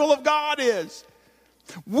perfect will of God is.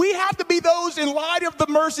 We have to be those in light of the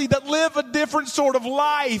mercy that live a different sort of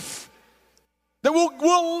life. That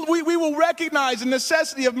we will recognize the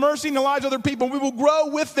necessity of mercy in the lives of other people. We will grow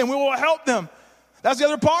with them. We will help them. That's the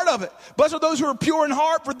other part of it. Blessed are those who are pure in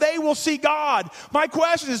heart, for they will see God. My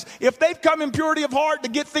question is, if they've come in purity of heart to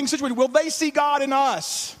get things situated, will they see God in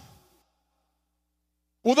us?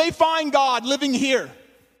 Will they find God living here?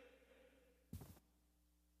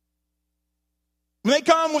 When they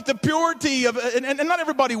come with the purity of, and not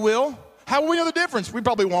everybody will. How will we know the difference? We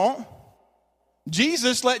probably won't.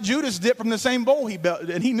 Jesus let Judas dip from the same bowl he built,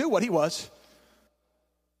 and he knew what he was.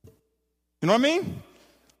 You know what I mean?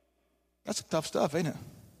 That's tough stuff, ain't it?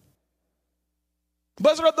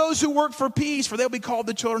 Blessed are those who work for peace, for they'll be called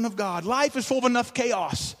the children of God. Life is full of enough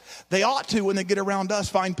chaos. They ought to, when they get around us,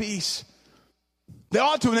 find peace. They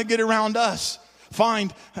ought to, when they get around us,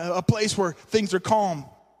 find a place where things are calm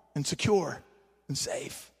and secure and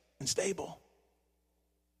safe and stable.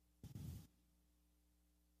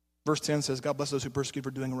 Verse 10 says, God bless those who persecute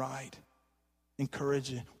for doing right.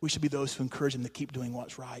 Encourage you. We should be those who encourage them to keep doing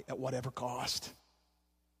what's right at whatever cost.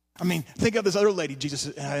 I mean, think of this other lady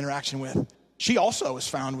Jesus had interaction with. She also was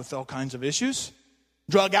found with all kinds of issues.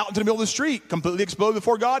 Drug out into the middle of the street, completely exposed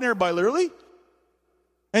before God and everybody, literally.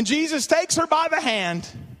 And Jesus takes her by the hand.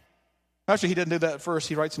 Actually, he didn't do that at first.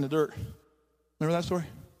 He writes in the dirt. Remember that story?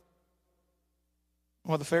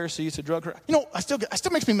 Well, the Pharisees had drug her. You know, it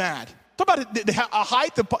still makes me mad. Talk about a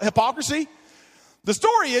height of hypocrisy. The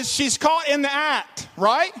story is she's caught in the act,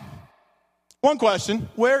 right? One question,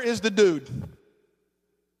 where is the dude?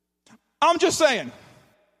 I'm just saying.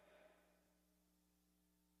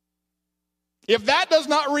 If that does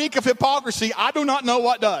not reek of hypocrisy, I do not know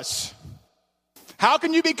what does. How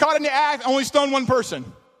can you be caught in the act and only stone one person?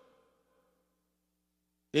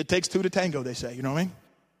 It takes two to tango, they say, you know what I mean?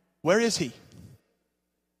 Where is he?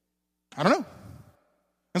 I don't know.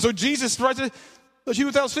 And so Jesus tries to, she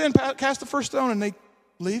without sin, cast the first stone, and they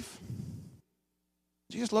leave.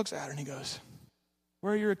 Jesus looks at her and he goes,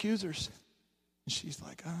 where are your accusers? And she's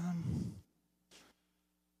like,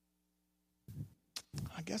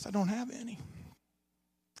 I guess I don't have any.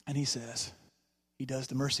 And he says, he does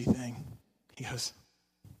the mercy thing. He goes,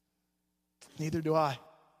 neither do I.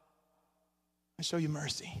 I show you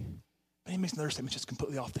mercy. But he makes another statement just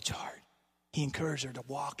completely off the chart. He encouraged her to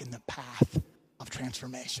walk in the path of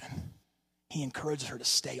transformation. He encourages her to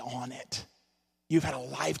stay on it. You've had a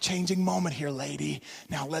life-changing moment here, lady.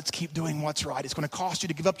 Now let's keep doing what's right. It's going to cost you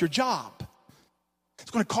to give up your job.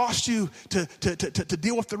 It's going to cost you to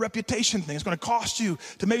deal with the reputation thing. It's going to cost you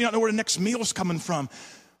to maybe not know where the next meal's coming from.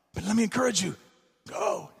 But let me encourage you.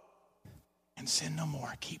 Go and sin no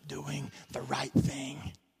more. Keep doing the right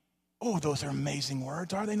thing. Oh, those are amazing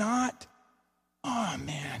words, are they not? Oh,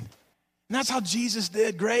 man. And that's how Jesus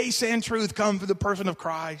did. Grace and truth come through the person of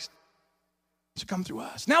Christ. It should come through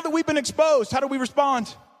us. Now that we've been exposed, how do we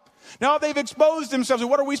respond? Now they've exposed themselves.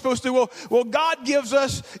 What are we supposed to do? Well, God gives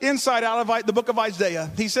us insight out of the book of Isaiah.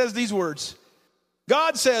 He says these words.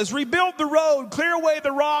 God says, rebuild the road, clear away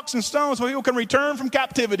the rocks and stones so people can return from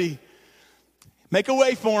captivity. Make a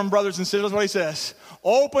way for them, brothers and sisters. That's what he says.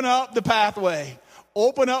 Open up the pathway.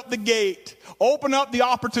 Open up the gate. Open up the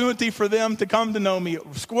opportunity for them to come to know me.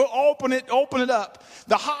 Open it up.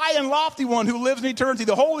 The high and lofty one who lives in eternity,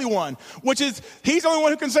 the Holy One, which is, he's the only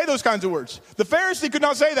one who can say those kinds of words. The Pharisee could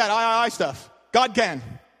not say that, I stuff. God can.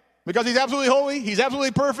 Because he's absolutely holy, he's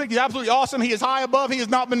absolutely perfect, he's absolutely awesome, he is high above, he is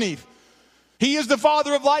not beneath. He is the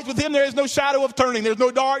Father of lights. With him there is no shadow of turning. There's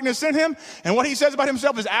no darkness in him. And what he says about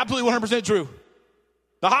himself is absolutely 100% true.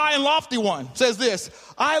 The high and lofty one says this,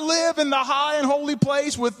 I live in the high and holy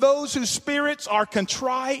place with those whose spirits are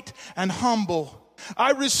contrite and humble.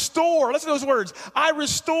 I restore, listen to those words, I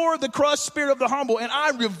restore the crushed spirit of the humble, and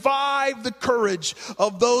I revive the courage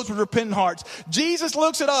of those with repentant hearts. Jesus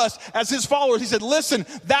looks at us as his followers. He said, listen,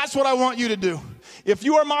 that's what I want you to do. If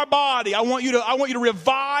you are my body, I want you to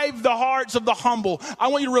revive the hearts of the humble. I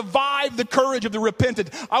want you to revive the courage of the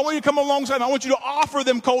repentant. I want you to come alongside them. I want you to offer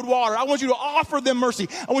them cold water. I want you to offer them mercy.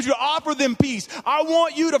 I want you to offer them peace. I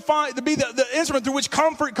want you to be the instrument through which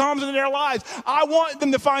comfort comes into their lives. I want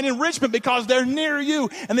them to find enrichment because they're near you,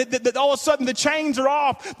 and that all of a sudden the chains are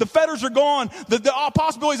off, the fetters are gone, the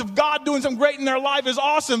possibilities of God doing something great in their life is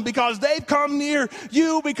awesome because they've come near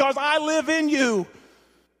you because I live in you.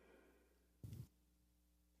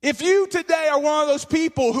 If you today are one of those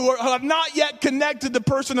people who have not yet connected the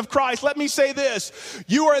person of Christ, let me say this.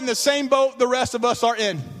 You are in the same boat the rest of us are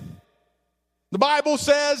in. The Bible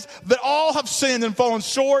says that all have sinned and fallen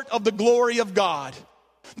short of the glory of God.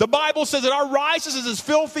 The Bible says that our righteousness is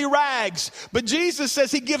filthy rags. But Jesus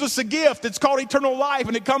says he gives us a gift. It's called eternal life,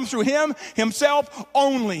 and it comes through him, himself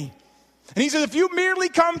only. And he says, if you merely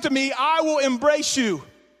come to me, I will embrace you.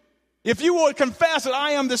 If you will confess that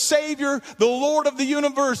I am the Savior, the Lord of the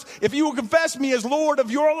universe, if you will confess me as Lord of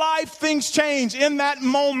your life, things change in that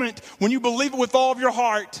moment when you believe it with all of your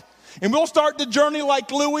heart. And we'll start the journey like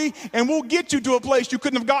Louis, and we'll get you to a place you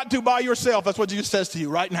couldn't have gotten to by yourself. That's what Jesus says to you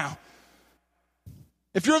right now.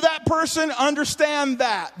 If you're that person, understand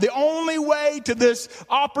that. The only way to this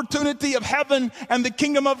opportunity of heaven and the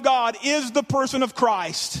kingdom of God is the person of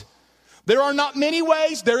Christ. There are not many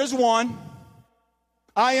ways, there is one.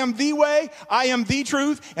 I am the way, I am the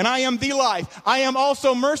truth, and I am the life. I am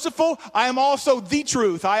also merciful, I am also the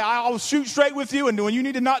truth. I'll shoot straight with you, and when you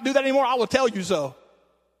need to not do that anymore, I will tell you so.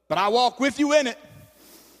 But I walk with you in it.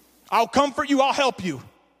 I'll comfort you, I'll help you.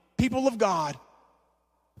 People of God.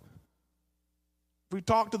 If we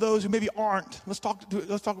talk to those who maybe aren't, let's talk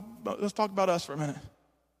about us for a minute.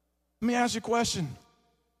 Let me ask you a question.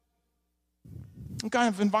 What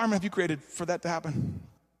kind of environment have you created for that to happen?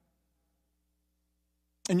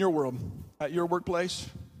 In your world, at your workplace,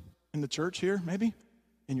 in the church here, maybe,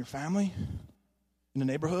 in your family, in the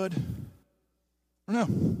neighborhood. I don't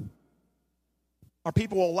know. Are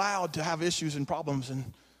people allowed to have issues and problems and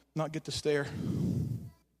not get to stare?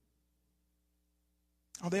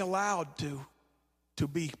 Are they allowed to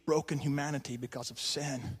be broken humanity because of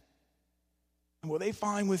sin? And will they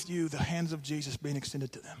find with you the hands of Jesus being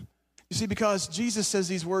extended to them? You see, because Jesus says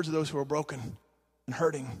these words to those who are broken and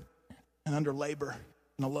hurting and under labor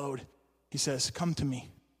and a load. He says, come to me,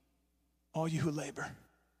 all you who labor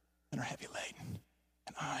and are heavy laden,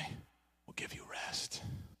 and I will give you rest.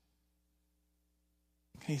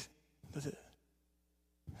 That's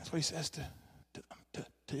what he says to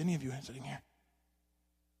any of you sitting here.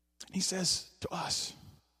 He says to us,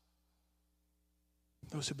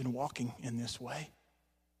 those who've been walking in this way,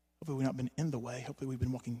 hopefully we've not been in the way, hopefully we've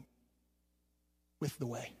been walking with the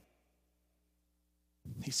way.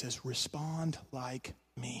 He says, respond like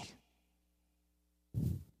me.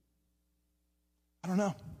 I don't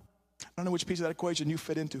know. I don't know which piece of that equation you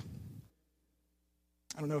fit into.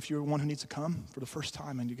 I don't know if you're one who needs to come for the first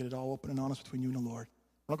time and you get it all open and honest between you and the Lord.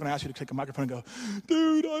 I'm not going to ask you to take a microphone and go,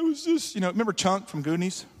 dude, I was just, remember Chunk from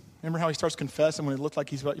Goonies? Remember how he starts confessing when it looked like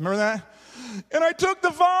he's about, you remember that? And I took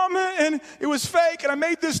the vomit and it was fake and I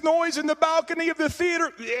made this noise in the balcony of the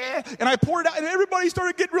theater. Yeah. And I poured it out and everybody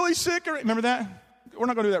started getting really sick. Remember that? We're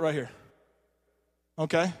not going to do that right here.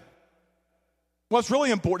 Okay? What's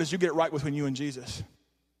really important is you get it right between you and Jesus.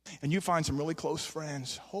 And you find some really close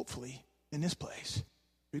friends, hopefully, in this place.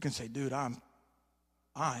 You can say, dude, I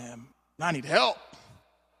need help.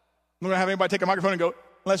 I'm not going to have anybody take a microphone and go,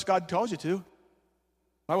 unless God tells you to. The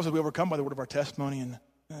Bible says we overcome by the word of our testimony and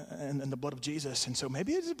the blood of Jesus. And so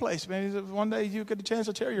maybe it's a place, maybe one day you get a chance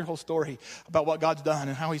to share your whole story about what God's done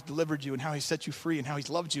and how he's delivered you and how he's set you free and how he's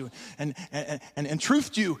loved you and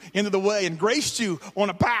truthed you into the way and graced you on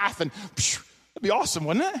a path. And that'd be awesome,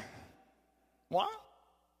 wouldn't it? Why?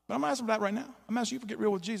 But I'm asking for that right now. I'm asking you to get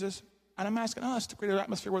real with Jesus. And I'm asking us to create an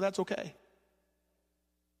atmosphere where that's okay.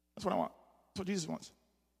 That's what I want. That's what Jesus wants.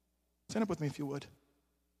 Stand up with me if you would.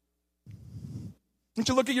 I want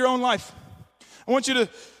you to look at your own life. I want you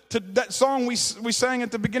to that song we sang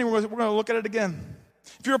at the beginning, we're going to look at it again.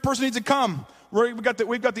 If you're a person who needs to come, we've got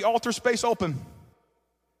the altar space open.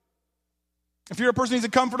 If you're a person who needs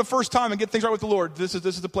to come for the first time and get things right with the Lord, this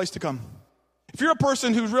is the place to come. If you're a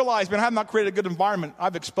person who's realized, man, I have not created a good environment,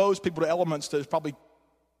 I've exposed people to elements that have probably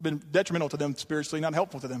been detrimental to them spiritually, not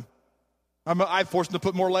helpful to them. I forced them to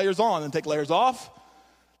put more layers on and take layers off.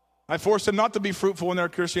 I forced them not to be fruitful in their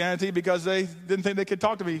Christianity because they didn't think they could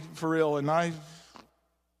talk to me for real. And I'm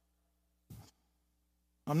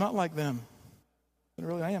not like them. But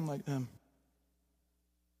really, I am like them.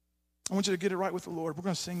 I want you to get it right with the Lord. We're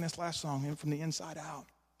going to sing this last song from the inside out.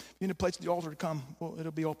 If you need a place at the altar to come, well,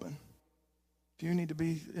 it'll be open. If you need to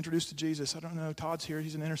be introduced to Jesus, I don't know, Todd's here.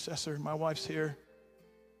 He's an intercessor. My wife's here.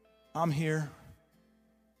 I'm here.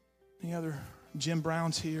 Any other? Jim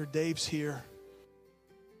Brown's here. Dave's here.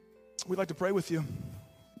 We'd like to pray with you.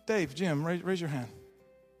 Dave, Jim, raise your hand.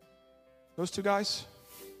 Those two guys?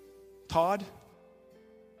 Todd?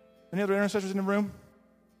 Any other intercessors in the room?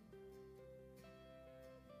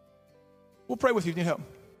 We'll pray with you if you need help.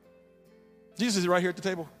 Jesus is right here at the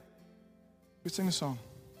table. We sing the song.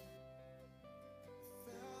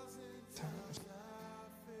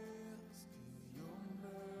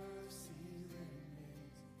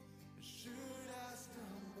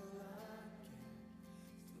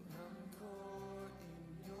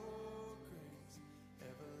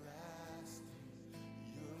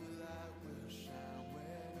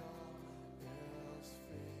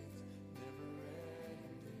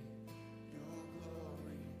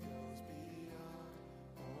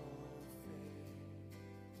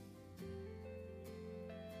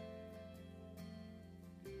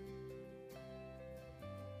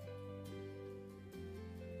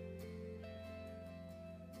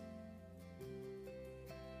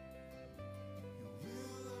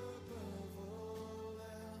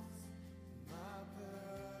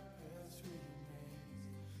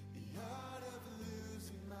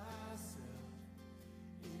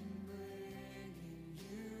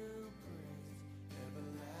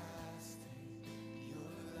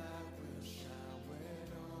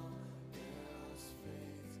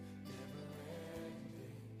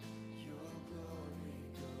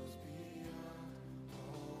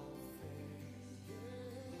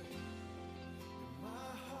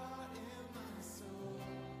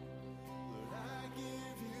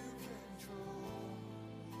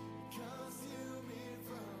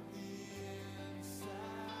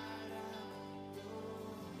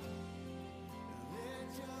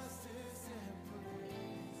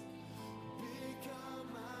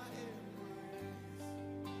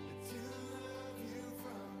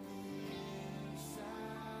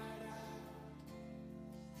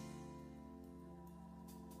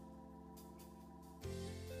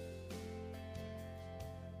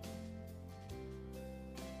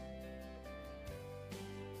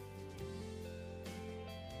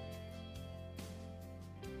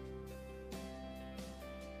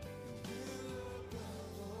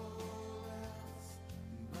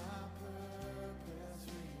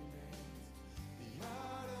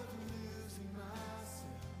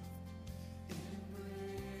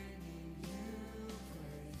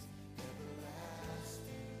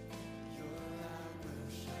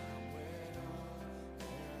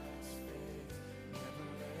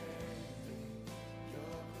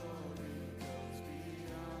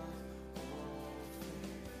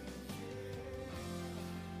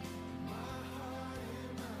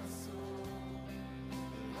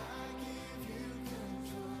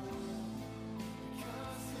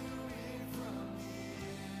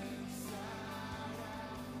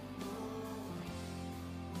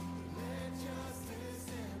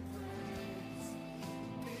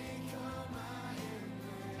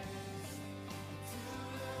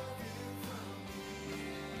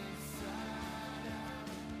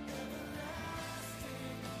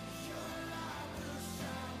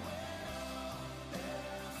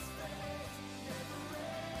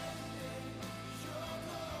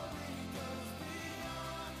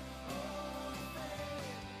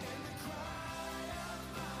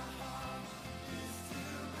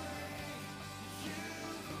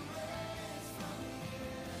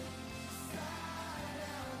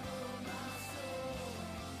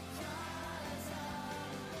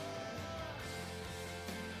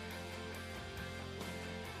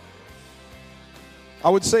 I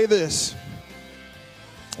would say this.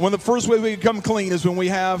 One of the first ways we become clean is when we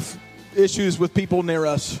have issues with people near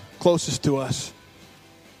us, closest to us.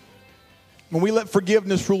 When we let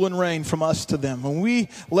forgiveness rule and reign from us to them. When we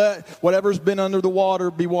let whatever's been under the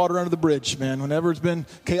water be water under the bridge, man. Whenever it's been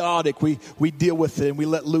chaotic, we deal with it and we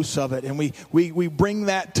let loose of it. And we bring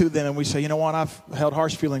that to them and we say, you know what, I've held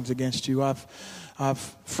harsh feelings against you.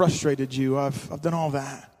 I've frustrated you. I've done all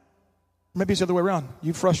that. Maybe it's the other way around.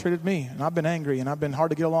 You frustrated me and I've been angry and I've been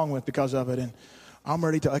hard to get along with because of it. And I'm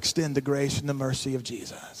ready to extend the grace and the mercy of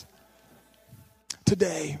Jesus.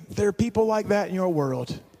 Today, there are people like that in your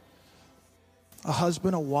world. A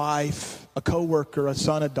husband, a wife, a coworker, a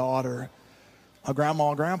son, a daughter, a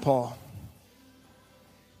grandma, a grandpa.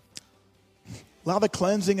 Allow the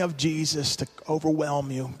cleansing of Jesus to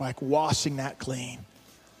overwhelm you by washing that clean.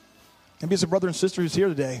 Maybe it's a brother and sister who's here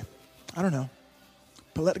today. I don't know.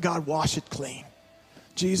 But let God wash it clean.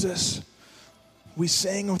 Jesus, we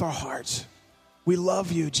sing with our hearts. We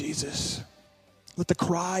love you, Jesus. Let the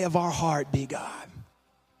cry of our heart be, God,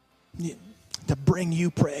 to bring you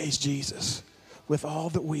praise, Jesus, with all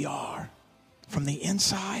that we are, from the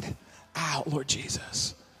inside out, Lord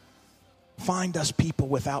Jesus. Find us people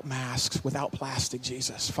without masks, without plastic,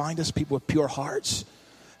 Jesus. Find us people with pure hearts.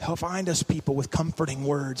 Find us people with comforting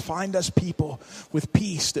words. Find us people with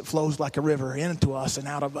peace that flows like a river into us and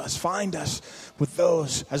out of us. Find us with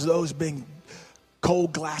those being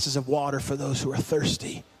cold glasses of water for those who are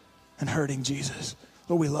thirsty and hurting, Jesus.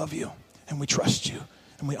 Lord, we love you and we trust you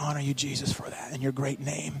and we honor you, Jesus, for that. In your great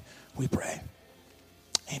name we pray.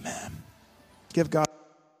 Amen. Give God